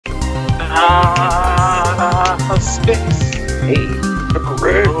Space. Hey,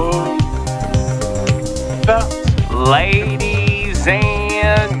 Ladies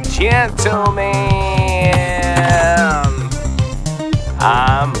and gentlemen,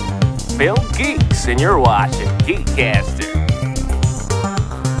 I'm Phil Geeks, and you're watching Geekcaster.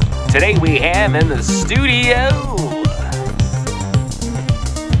 Today we have in the studio,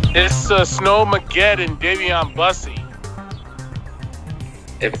 It's Snowmageddon, Davion Bussey.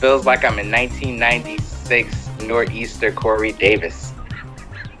 it feels like I'm in 1996 Nor'easter Corey Davis.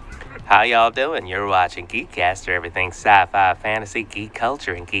 how y'all doing? You're watching Geekcaster, everything sci-fi, fantasy, geek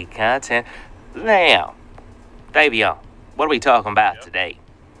culture, and geek content. Now, Davion, what are we talking about today?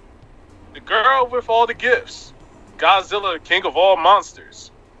 The girl with all the gifts. Godzilla, the king of all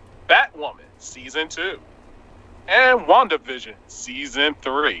monsters. Batwoman, season 2. And WandaVision, season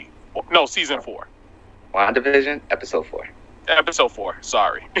 3. No, season 4. WandaVision, episode 4. Episode 4,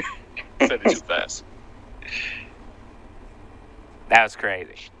 sorry. Said it too fast. That was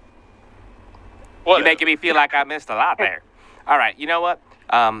crazy. What? You're making me feel like I missed a lot there. All right, you know what?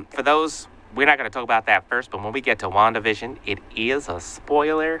 For those, we're not going to talk about that first, but when we get to WandaVision, it is a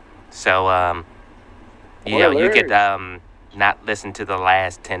spoiler. So, you could not listen to the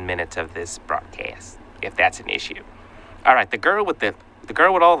last 10 minutes of this broadcast if that's an issue. All right, the girl with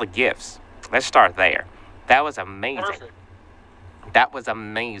all the gifts. Let's start there. That was amazing. Perfect. That was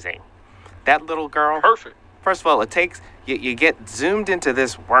amazing. That little girl. Perfect. First of all, it takes you get zoomed into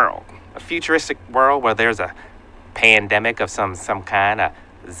this world, a futuristic world where there's a pandemic of some kind, a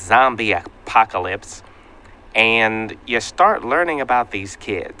zombie apocalypse, and you start learning about these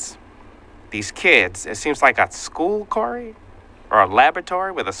kids. These kids, it seems like a school, Corey, or a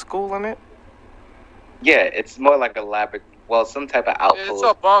laboratory with a school in it. Yeah, it's more like a some type of outpost. It's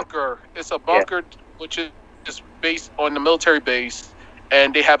a bunker. It's a bunker, which is based on the military base,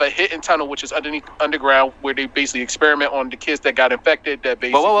 and they have a hidden tunnel which is underground, where they basically experiment on the kids that got infected. That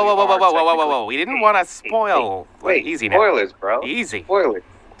basically. Whoa! We didn't want to spoil. Wait, easy now. spoilers, bro. Easy.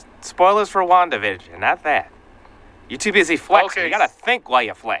 Spoilers. For WandaVision, not that. You're too busy flexing. Okay. You gotta think while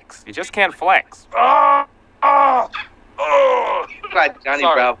you flex. You just can't flex. Oh! Like Johnny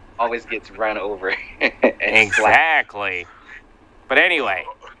Sorry. Bravo always gets run over. and slapped. Exactly. But anyway,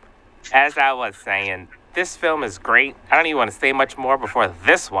 as I was saying, this film is great. I don't even want to say much more before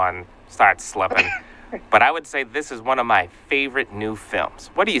this one starts slipping. But I would say this is one of my favorite new films.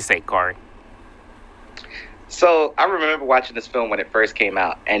 What do you say, Corey? So I remember watching this film when it first came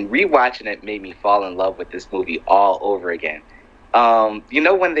out, and rewatching it made me fall in love with this movie all over again. You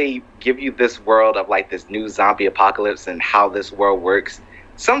know when they give you this world of like this new zombie apocalypse and how this world works?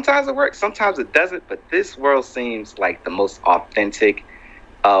 Sometimes it works, sometimes it doesn't, but this world seems like the most authentic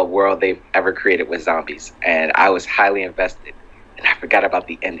world they've ever created with zombies, and I was highly invested. And I forgot about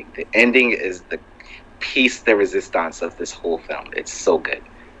the ending. The ending is the piece de resistance of this whole film. It's so good.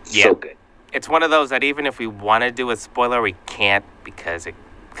 So good. It's one of those that even if we want to do a spoiler, we can't because it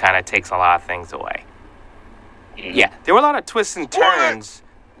kind of takes a lot of things away. Mhm. Yeah, there were a lot of twists and turns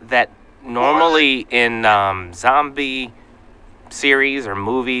that normally in zombie series or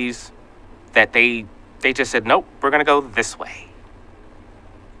movies that they just said, nope, we're going to go this way.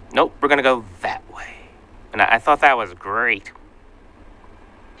 Nope, we're going to go that way. And I thought that was great.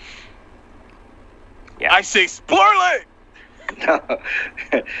 Yeah. I say spoiler. No.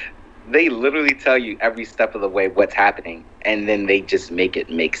 They literally tell you every step of the way what's happening, and then they just make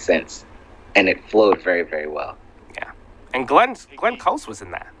it make sense. And it flowed very, very well. Yeah. And Glenn Close was in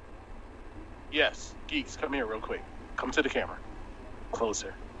that. Yes, geeks, come here real quick. Come to the camera.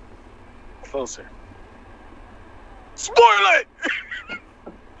 Closer. Spoil it.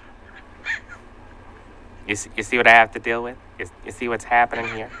 You see what I have to deal with? You see what's happening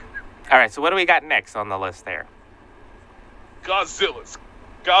here? All right, so what do we got next on the list there? Godzilla,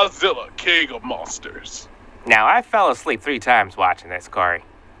 king of monsters. Now, I fell asleep 3 times watching this, Corey.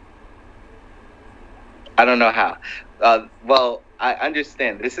 I don't know how. Well, I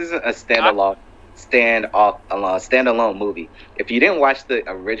understand. This isn't a standalone movie. If you didn't watch the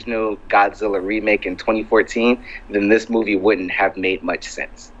original Godzilla remake in 2014, then this movie wouldn't have made much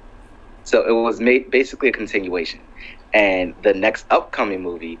sense. So it was basically a continuation. And the next upcoming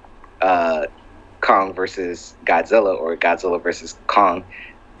movie, Kong versus Godzilla, or Godzilla versus Kong,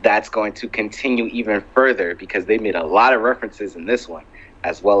 that's going to continue even further because they made a lot of references in this one,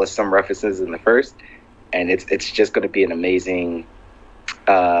 as well as some references in the first. And it's just going to be an amazing,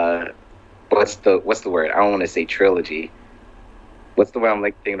 what's the word? I don't want to say trilogy. What's the word I'm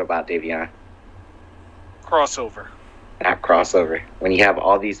thinking about, Davion? Crossover. Not crossover. When you have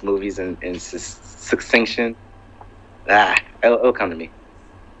all these movies in succession, it'll come to me.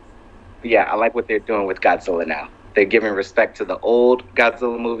 Yeah, I like what they're doing with Godzilla now. They're giving respect to the old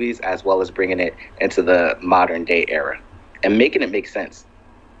Godzilla movies as well as bringing it into the modern day era and making it make sense.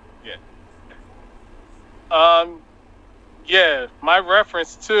 Yeah. Um. Yeah, my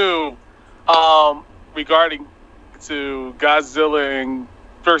reference to, regarding to Godzilla and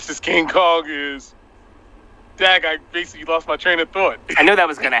versus King Kong is, dag, I basically lost my train of thought. I knew that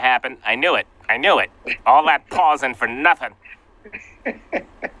was going to happen. I knew it. All that pausing for nothing.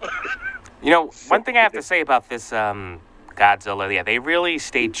 One thing I have to say about this Godzilla, yeah, they really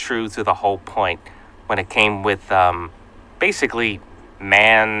stayed true to the whole point when it came with basically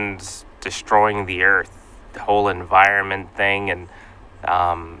man's destroying the earth, the whole environment thing. And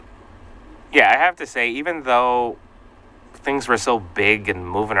yeah, I have to say, even though things were so big and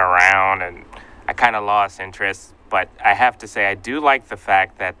moving around and I kind of lost interest, but I have to say I do like the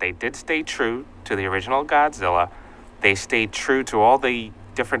fact that they did stay true to the original Godzilla. They stayed true to all the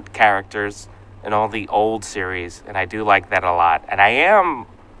different characters in all the old series, and I do like that a lot. And I am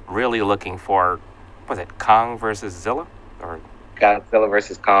really looking for, was it Kong versus Zilla? Or Godzilla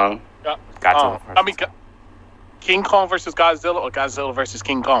versus Kong? Godzilla versus Kong. King Kong versus Godzilla or Godzilla versus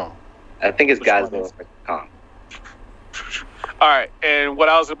King Kong? I think it's Godzilla versus Kong. All right, and what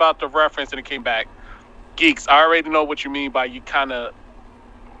I was about to reference and it came back, Geeks, I already know what you mean by you kind of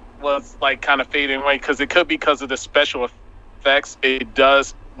was like kind of fading away because it could be because of the special effects. It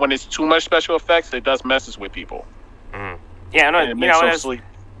does, when it's too much special effects, it does messes with people. Mm. Yeah, no, it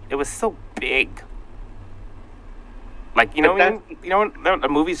was so big. Like, the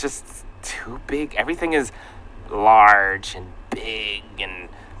movie's just too big. Everything is large and big, and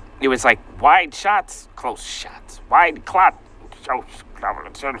it was like wide shots, close shots, wide clot. You know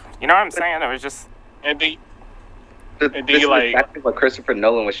what I'm saying? It was just. And this is exactly what Christopher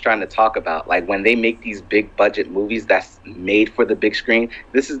Nolan was trying to talk about. Like, when they make these big budget movies that's made for the big screen,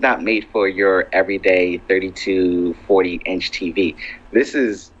 this is not made for your everyday 32, 40-inch TV. This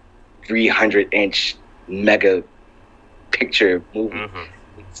is 300-inch mega picture movie. Mm-hmm.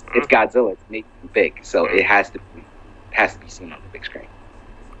 It's Godzilla. It's made big, so it has to be seen on the big screen.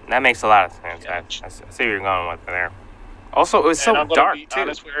 That makes a lot of sense. Yeah. I see where you're going with there. Also, it was so dark too.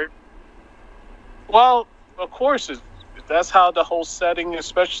 Well, of course, that's how the whole setting,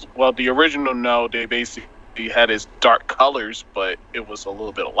 especially, well, the original, no, they basically had its dark colors, but it was a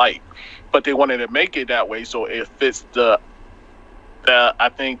little bit of light. But they wanted to make it that way so it fits I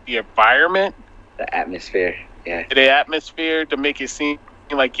think, the environment. The atmosphere, yeah. The atmosphere, to make it seem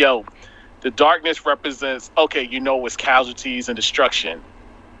like, yo, the darkness represents, okay, it's casualties and destruction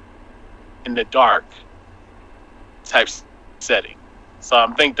in the dark type setting. So I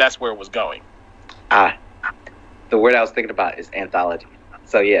think that's where it was going. The word I was thinking about is anthology.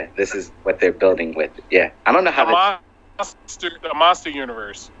 So yeah, this is what they're building with. Yeah, I don't know how the monster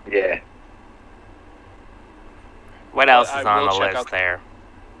universe. Yeah. What else is on the list there?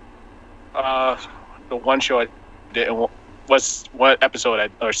 The one show I didn't. What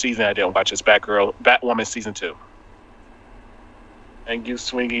episode or season I didn't watch is Batwoman season 2. And you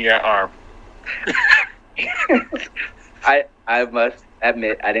swinging your arm. I must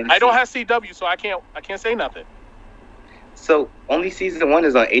admit I didn't. I don't have CW, so I can't say nothing. So only season 1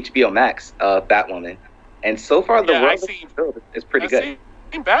 is on HBO Max of Batwoman, and so far the world is pretty good. I've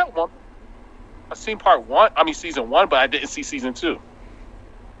seen Batwoman. I've seen part 1. I mean season 1, but I didn't see season 2.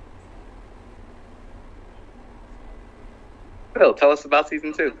 Phil, tell us about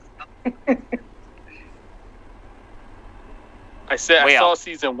season 2. I said I saw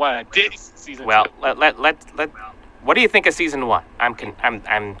season 1. I did season 2. Well, let what do you think of season 1?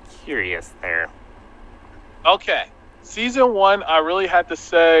 I'm curious there. Okay, season 1, I really had to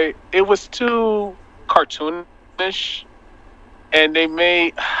say it was too cartoonish, and they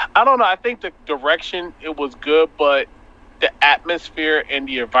made, I don't know, I think the direction, it was good, but the atmosphere and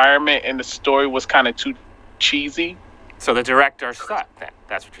the environment and the story was kind of too cheesy. So the director sucked then.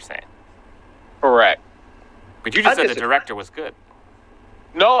 That's what you're saying. Correct. But you just said the director was good.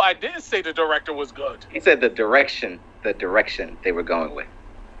 No, I didn't say the director was good. He said the direction they were going with.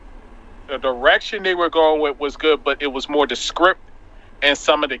 The direction they were going with was good, but it was more the script and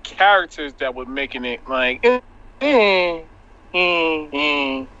some of the characters that were making it like. I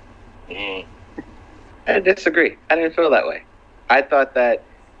disagree. I didn't feel that way. I thought that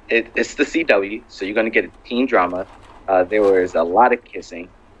it's the CW, so you're going to get a teen drama. There was a lot of kissing.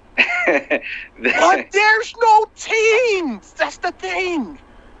 But there's no teens. That's the thing.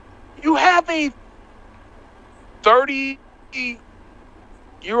 You have a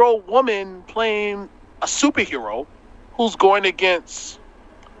 30-year-old woman playing a superhero who's going against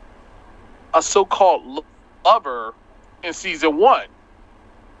a so-called lover in season 1.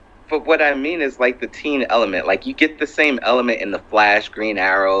 But what I mean is like the teen element. Like you get the same element in the Flash, Green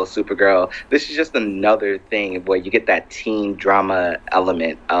Arrow, Supergirl. This is just another thing where you get that teen drama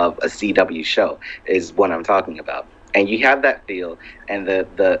element of a CW show is what I'm talking about. And you have that feel and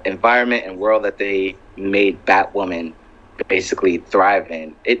the environment and world that they made Batwoman basically thrive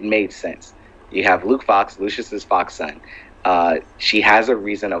in. It made sense. You have Luke Fox, Lucius Fox's son. She has a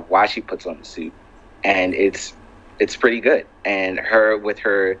reason of why she puts on the suit, and it's pretty good. And her with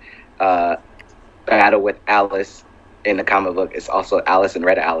her battle with Alice in the comic book, it's also Alice and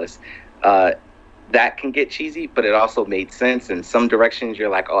Red Alice. That can get cheesy, but it also made sense. In some directions, you're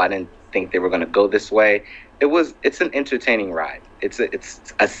like, oh, I didn't think they were going to go this way. It's an entertaining ride. It's a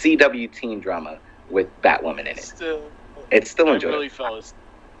CW teen drama with Batwoman in it. It's still enjoyable.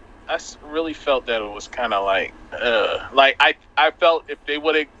 I really felt that it was kind of like I felt if they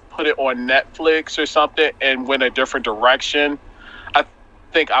would have put it on Netflix or something and went a different direction, I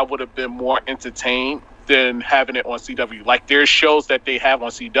think I would have been more entertained than having it on CW. Like there's shows that they have on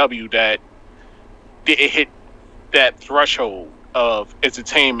CW that it hit that threshold of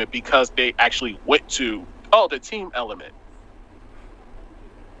entertainment because they actually went to the team element.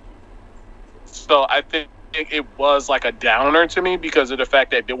 So I think it was like a downer to me because of the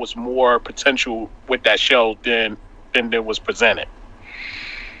fact that there was more potential with that show than there was presented.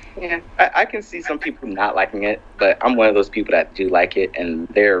 Yeah, I can see some people not liking it, but I'm one of those people that do like it, and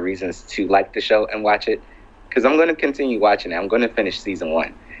there are reasons to like the show and watch it because I'm going to continue watching it. I'm going to finish season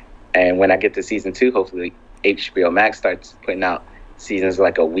 1, and when I get to season 2, hopefully HBO Max starts putting out seasons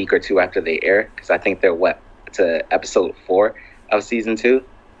like a week or two after they air because I think they're to episode 4 of season 2.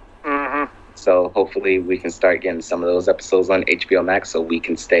 Mm-hmm. So hopefully we can start getting some of those episodes on HBO Max so we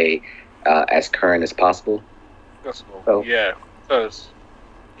can stay as current as possible. That's cool. So, yeah, because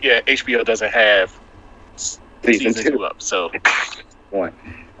HBO doesn't have season 2 up. So, one.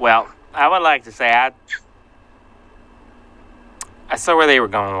 Well, I would like to say I saw where they were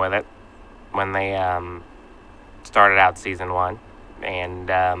going with it when they started out season 1,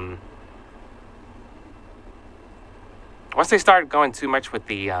 and once they started going too much with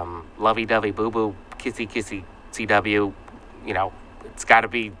the lovey-dovey, boo-boo, kissy-kissy CW, it's got to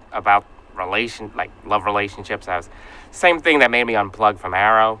be about love relationships. Same thing that made me unplug from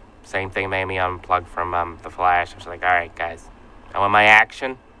Arrow. Same thing made me unplug from The Flash. I was like, all right, guys, I want my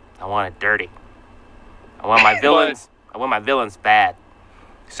action. I want it dirty. I want my villains. I want my villains bad.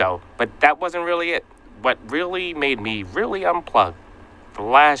 So, but that wasn't really it. What really made me really unplug, the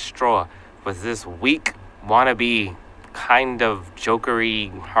last straw, was this weak wannabe kind of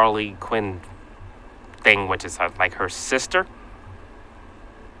jokery Harley Quinn thing, which is like her sister.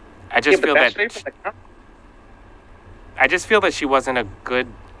 I just feel that she wasn't a good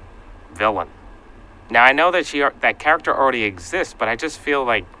villain. Now I know that that character already exists, but I just feel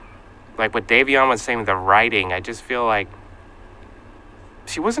like what Davion was saying with the writing, I just feel like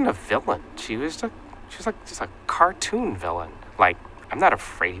she wasn't a villain. She was just a cartoon villain. Like, I'm not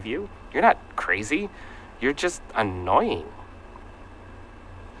afraid of you. You're not crazy. You're just annoying.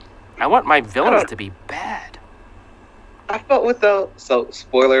 I want my villains to be bad. I felt with so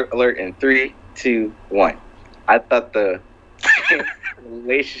spoiler alert in 3, 2, 1. I thought the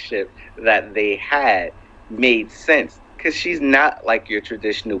relationship that they had made sense because she's not like your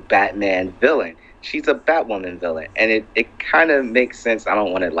traditional Batman villain. She's a Batwoman villain, and it kind of makes sense. I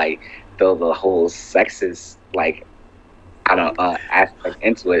don't want to throw the whole sexist aspect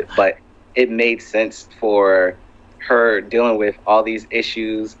into it, but it made sense for her dealing with all these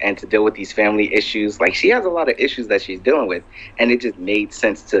issues and to deal with these family issues. Like, she has a lot of issues that she's dealing with, and it just made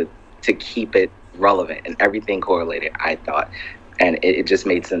sense to keep it relevant and everything correlated, I thought. And it just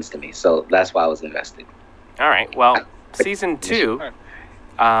made sense to me. So that's why I was invested. All right. Well, season 2,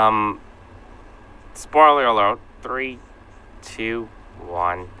 spoiler alert, 3, 2,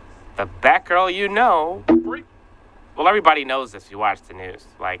 1. The Batgirl well, everybody knows this if you watch the news.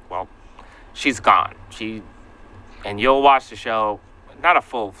 She's gone. And you'll watch the show, not a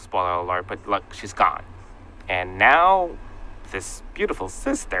full spoiler alert, but look, she's gone. And now this beautiful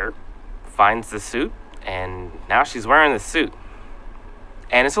sister finds the suit, and now she's wearing the suit.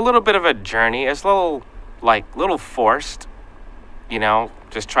 And it's a little bit of a journey. It's a little forced,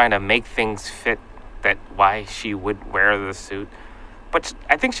 just trying to make things fit why she would wear the suit. But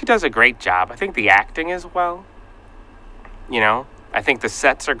I think she does a great job. I think the acting is well. I think the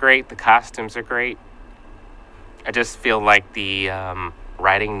sets are great. The costumes are great. I just feel like the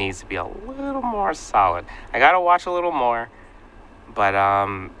writing needs to be a little more solid. I gotta watch a little more, but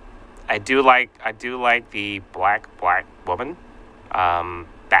I do like the black woman,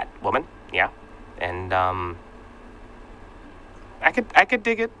 Batwoman, yeah, and I could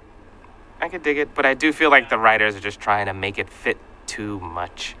dig it. I could dig it, but I do feel like the writers are just trying to make it fit too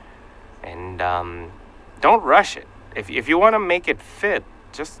much, and don't rush it. If you want to make it fit,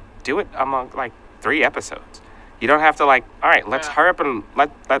 just do it among like 3 episodes. You don't have to like, all right, let's hurry up and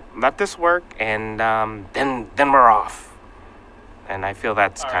let this work, and then we're off. And I feel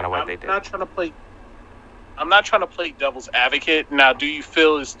that's kind of what they did. I'm not trying to play devil's advocate. Now, do you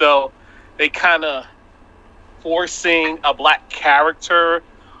feel as though they kind of forcing a black character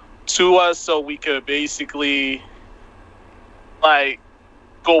to us so we could basically like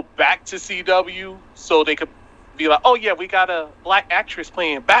go back to CW so they could be like, oh yeah, we got a black actress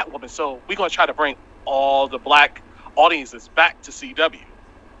playing Batwoman, so we're gonna try to bring all the black audiences back to CW,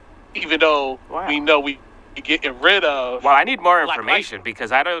 even though we know we getting rid of. Well, I need more information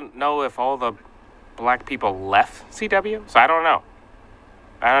because I don't know if all the black people left CW, so I don't know.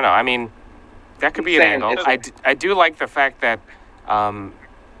 I mean, that could be an angle. I do like the fact that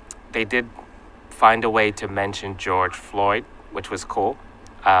they did find a way to mention George Floyd, which was cool.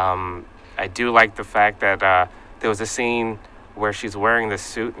 I do like the fact that there was a scene where she's wearing the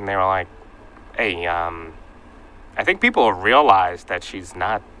suit, and they were like, hey, I think people realize that she's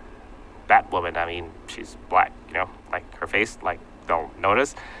not Batwoman. I mean, she's black, like her face, like they'll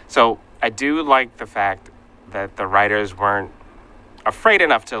notice. So I do like the fact that the writers weren't afraid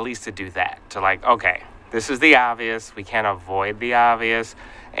enough to at least to do that. To like, okay, this is the obvious. We can't avoid the obvious.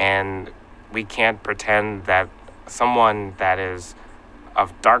 And we can't pretend that someone that is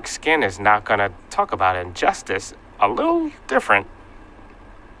of dark skin is not going to talk about injustice a little different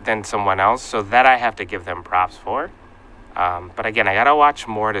than someone else. So that I have to give them props for. But again, I got to watch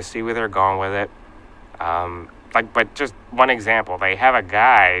more to see where they're going with it. But just one example, they have a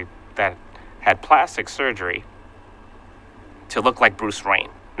guy that had plastic surgery to look like Bruce Wayne.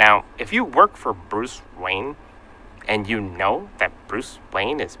 Now, if you work for Bruce Wayne and you know that Bruce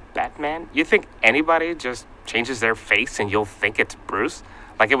Wayne is Batman, you think anybody just changes their face and you'll think it's Bruce?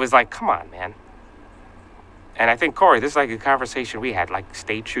 Like, it was like, come on, man. And I think, Corey, this is like a conversation we had, like,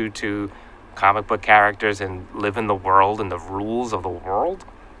 stay true to comic book characters and live in the world and the rules of the world.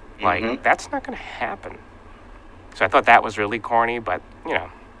 Like, that's not going to happen. So I thought that was really corny, but,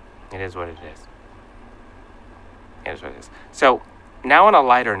 it is what it is. It is what it is. So, now on a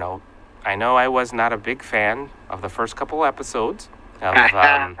lighter note, I know I was not a big fan of the first couple episodes of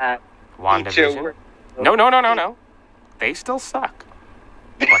WandaVision. No. They still suck.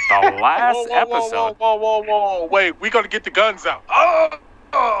 But the last episode... Whoa. Wait, we got to get the guns out.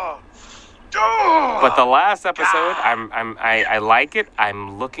 But the last episode, I like it.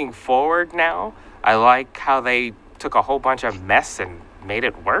 I'm looking forward now. I like how they took a whole bunch of mess and made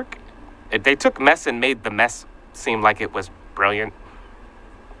it work. They took mess and made the mess seem like it was brilliant.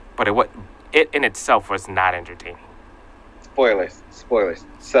 But it in itself was not entertaining. Spoilers.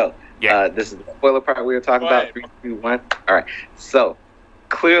 So, this is the spoiler part we were talking about. 3, 2, 1. All right. So,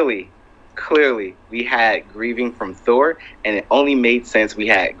 clearly, we had grieving from Thor, and it only made sense we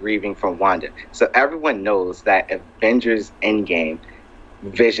had grieving from Wanda. So everyone knows that Avengers Endgame,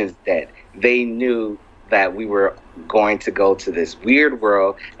 Vision's dead. They knew that we were going to go to this weird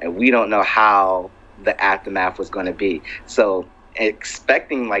world, and we don't know how the aftermath was going to be. So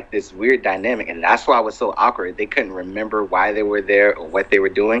expecting like this weird dynamic, and that's why it was so awkward. They couldn't remember why they were there or what they were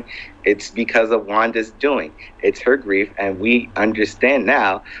doing. It's because of Wanda's doing. It's her grief, and we understand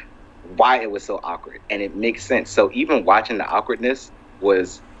now why it was so awkward, and it makes sense. So even watching the awkwardness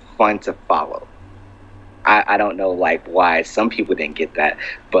was fun to follow. I don't know like why some people didn't get that,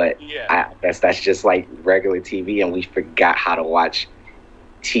 but I guess that's just like regular TV, and we forgot how to watch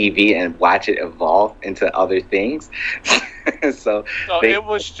TV and watch it evolve into other things. so it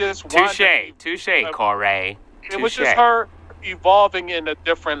was just touche, Corey. It was just her evolving in a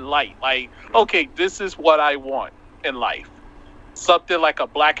different light. Like, okay, this is what I want in life. Something like a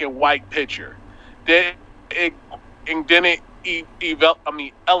black and white picture. Then it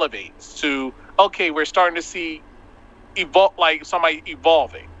elevates to, okay, we're starting to see like somebody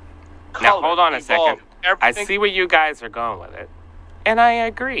evolving. Now, hold on a second. I see where you guys are going with it, and I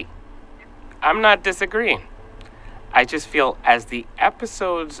agree. I'm not disagreeing. I just feel as the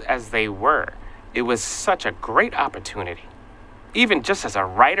episodes as they were, it was such a great opportunity, even just as a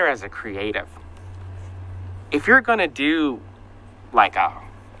writer, as a creative. If you're going to do like a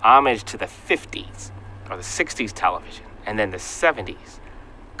homage to the 50s or the 60s television and then the 70s,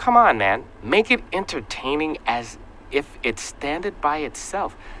 come on, man. Make it entertaining as if it standed by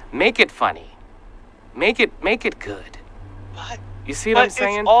itself. Make it funny. Make it good. But you see what I'm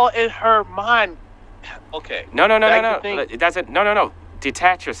saying? It's all in her mind. Okay. No. It doesn't. No.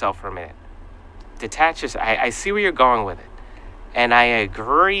 Detach yourself for a minute. Detach yourself. I see where you're going with it. And I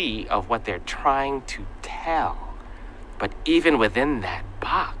agree of what they're trying to tell. But even within that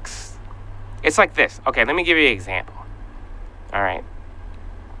box, it's like this. Okay, let me give you an example. All right.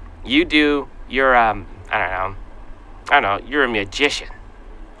 You're, I don't know, you're a magician,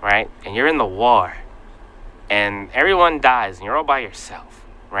 right? And you're in the war. And everyone dies and you're all by yourself,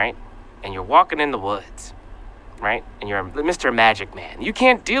 right? And you're walking in the woods, right? And you're Mr. Magic Man. You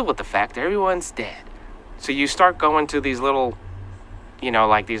can't deal with the fact that everyone's dead. So you start going to these little,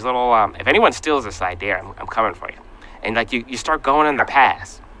 like these little, if anyone steals this idea, I'm coming for you. And like you start going in the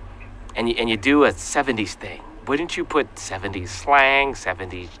past and you do a 70s thing. Wouldn't you put 70s slang,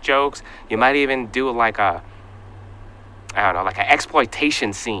 70s jokes? You might even do like an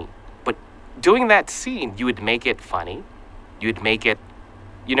exploitation scene. But doing that scene, you would make it funny. You would make it,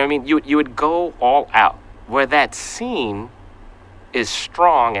 you know what I mean? You would go all out where that scene is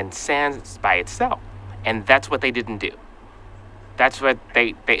strong and stands by itself. And that's what they didn't do. That's what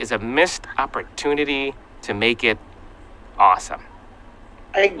there is a missed opportunity to make it awesome.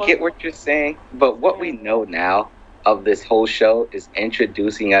 I get what you're saying, but what we know now of this whole show is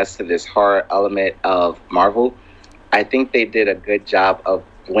introducing us to this horror element of Marvel. I think they did a good job of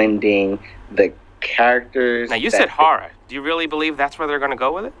blending the characters. Now, you said horror. Do you really believe that's where they're going to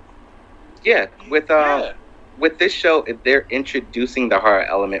go with it? Yeah, with this show, they're introducing the horror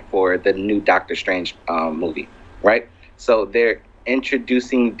element for the new Doctor Strange movie, right? So they're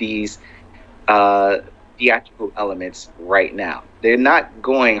introducing these theatrical elements right now. They're not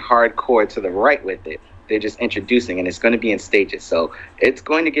going hardcore to the right with it. They're just introducing, and it's going to be in stages. So it's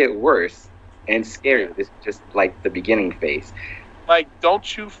going to get worse and scarier. It's just like the beginning phase. Like,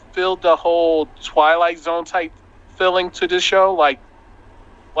 don't you feel the whole Twilight Zone type feeling to this show? Or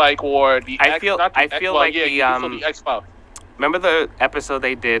the I feel like the X-Files. Remember the episode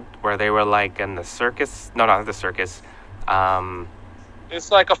they did where they were like in the circus? No, not the circus. It's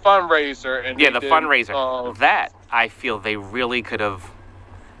like a fundraiser, and the fundraiser. That I feel they really could have.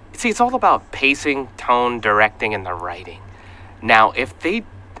 See, it's all about pacing, tone, directing, and the writing. Now,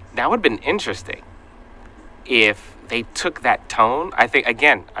 that would have been interesting if they took that tone. I think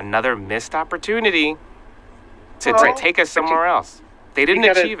again another missed opportunity to take us somewhere else. They didn't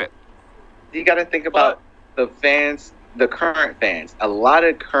achieve it. You got to think about the fans, the current fans. A lot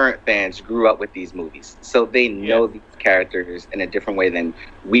of current fans grew up with these movies, so they know these characters in a different way than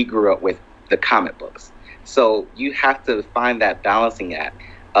we grew up with the comic books. So you have to find that balancing act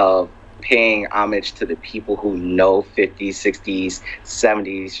of paying homage to the people who know 50s, 60s,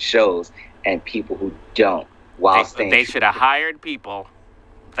 70s shows and people who don't. They should have hired people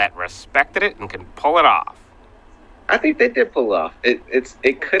that respected it and can pull it off. I think they did pull off. It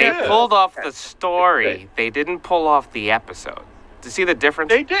could have. They pulled off the story. They didn't pull off the episode. Do you see the difference?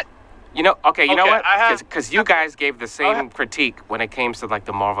 They did. You know what? Because you guys gave the same critique when it came to like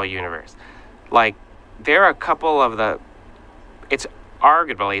the Marvel Universe. Like, there are a couple of it's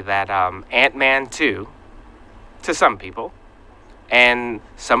arguably that Ant-Man 2, to some people, and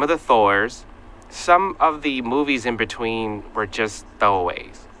some of the Thors, some of the movies in between were just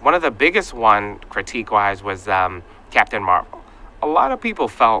throwaways. One of the biggest one, critique-wise, was Captain Marvel. A lot of people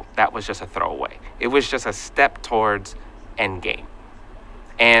felt that was just a throwaway. It was just a step towards Endgame.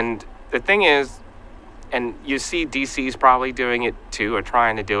 And the thing is, and you see DC's probably doing it too, or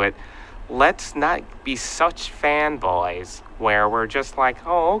trying to do it, let's not be such fanboys where we're just like,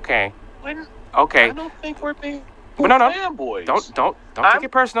 oh, okay. Okay. I don't think we're being fanboys. Don't take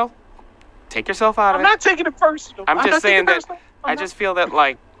it personal. Take yourself out of it. I'm not taking it personal. I'm just saying that I just feel that,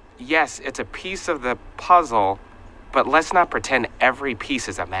 like, yes, it's a piece of the puzzle, but let's not pretend every piece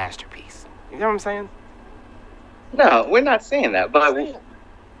is a masterpiece. You know what I'm saying? No, we're not saying that, but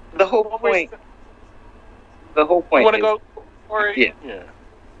the whole point. The whole point. You want to go for it? Yeah.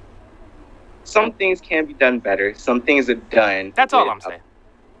 Some things can be done better. Some things are done. That's all I'm saying.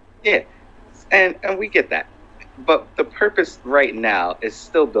 Yeah, and we get that, but the purpose right now is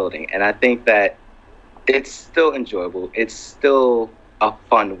still building, and I think that it's still enjoyable. It's still a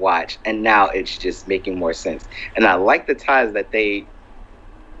fun watch, and now it's just making more sense. And I like the ties that they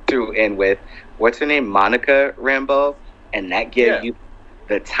threw in with what's her name, Monica Rambeau, and that gives you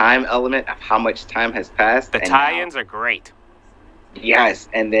the time element of how much time has passed. The tie-ins are great. Yes,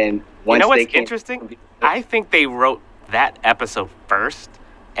 and then once you know what's interesting? I think they wrote that episode first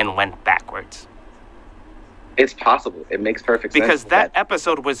and went backwards. It's possible. It makes perfect sense. Because that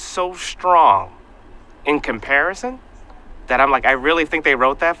episode was so strong in comparison that I'm like, I really think they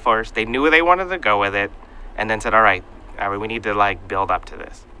wrote that first. They knew they wanted to go with it, and then said, all right, we need to like build up to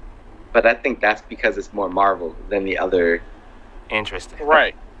this. But I think that's because it's more Marvel than the other. Interesting.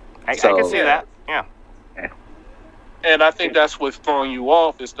 Right. I can see that. Yeah. And I think that's what's throwing you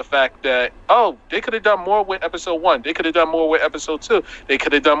off is the fact that, oh, they could have done more with episode 1. They could have done more with episode 2. They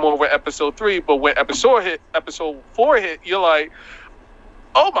could have done more with episode 3. But when episode 4 hit, you're like,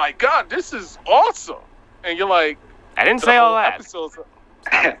 oh my God, this is awesome. And you're like, I didn't say all that. Episodes,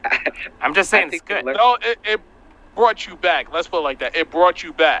 I'm just saying it's good. no, it brought you back. Let's put it like that. It brought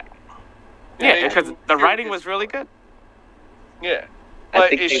you back. Yeah, because the writing was really good. Yeah.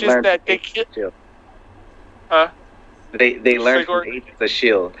 But it's just that they can't. Huh? They learned from Agents of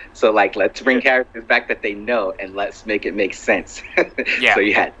S.H.I.E.L.D. So, like, let's bring characters back that they know and let's make it make sense. Yeah. So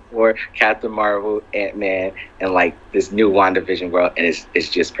you had Thor, Captain Marvel, Ant-Man, and, like, this new WandaVision world, and it's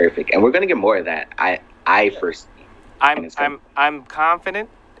just perfect. And we're going to get more of that. I first. I'm confident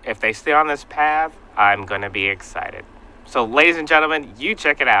if they stay on this path, I'm going to be excited. So, ladies and gentlemen, you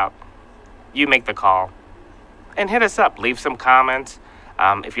check it out. You make the call. And hit us up. Leave some comments.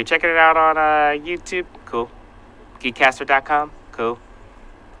 If you're checking it out on YouTube, cool. Geekcaster.com, cool.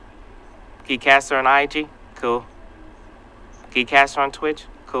 Geekcaster on IG, cool. Geekcaster on Twitch,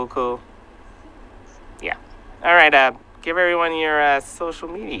 cool. Yeah. All right, give everyone your social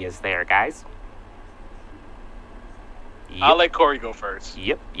medias there, guys. Yep. I'll let Corey go first.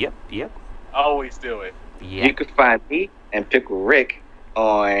 Yep. I always do it. Yeah. You can find me and Pickle Rick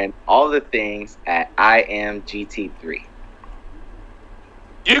on all the things at IamGT3.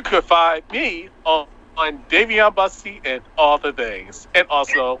 You could find me on Davion Bussy and all the things. And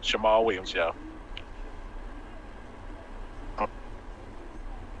also Jamal Williams Show.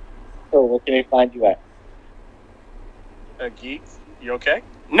 So where can they find you at? Geeks, you okay?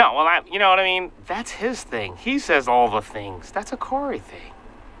 No, well, you know what I mean? That's his thing. He says all the things. That's a Corey thing.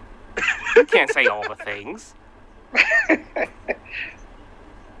 You can't say all the things.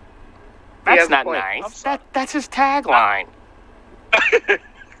 That's not nice. That's his tagline.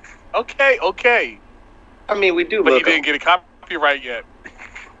 Okay. I mean, we do But he look. didn't get a copyright yet.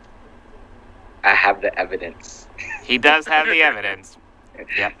 I have the evidence. He does have the evidence.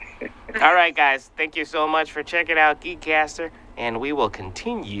 Yep. All right, guys. Thank you so much for checking out Geekcaster, and we will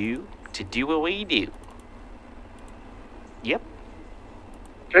continue to do what we do. Yep.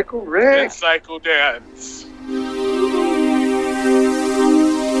 Pickle Rick. Cycle dance.